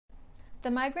The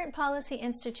Migrant Policy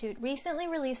Institute recently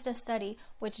released a study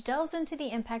which delves into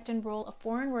the impact and role of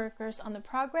foreign workers on the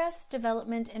progress,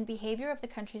 development, and behavior of the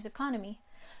country's economy.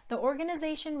 The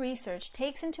organization research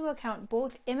takes into account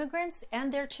both immigrants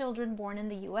and their children born in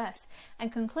the U.S.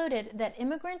 and concluded that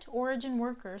immigrant origin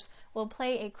workers will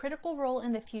play a critical role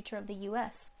in the future of the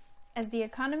U.S. As the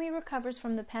economy recovers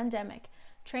from the pandemic,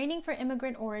 training for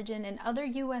immigrant origin and other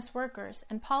U.S. workers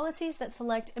and policies that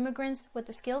select immigrants with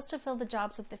the skills to fill the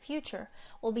jobs of the future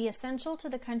will be essential to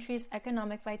the country's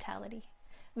economic vitality.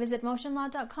 Visit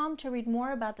motionlaw.com to read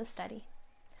more about the study.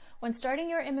 When starting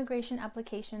your immigration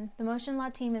application, the Motion Law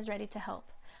team is ready to help.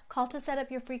 Call to set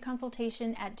up your free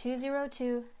consultation at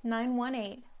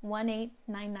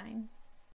 202-918-1899.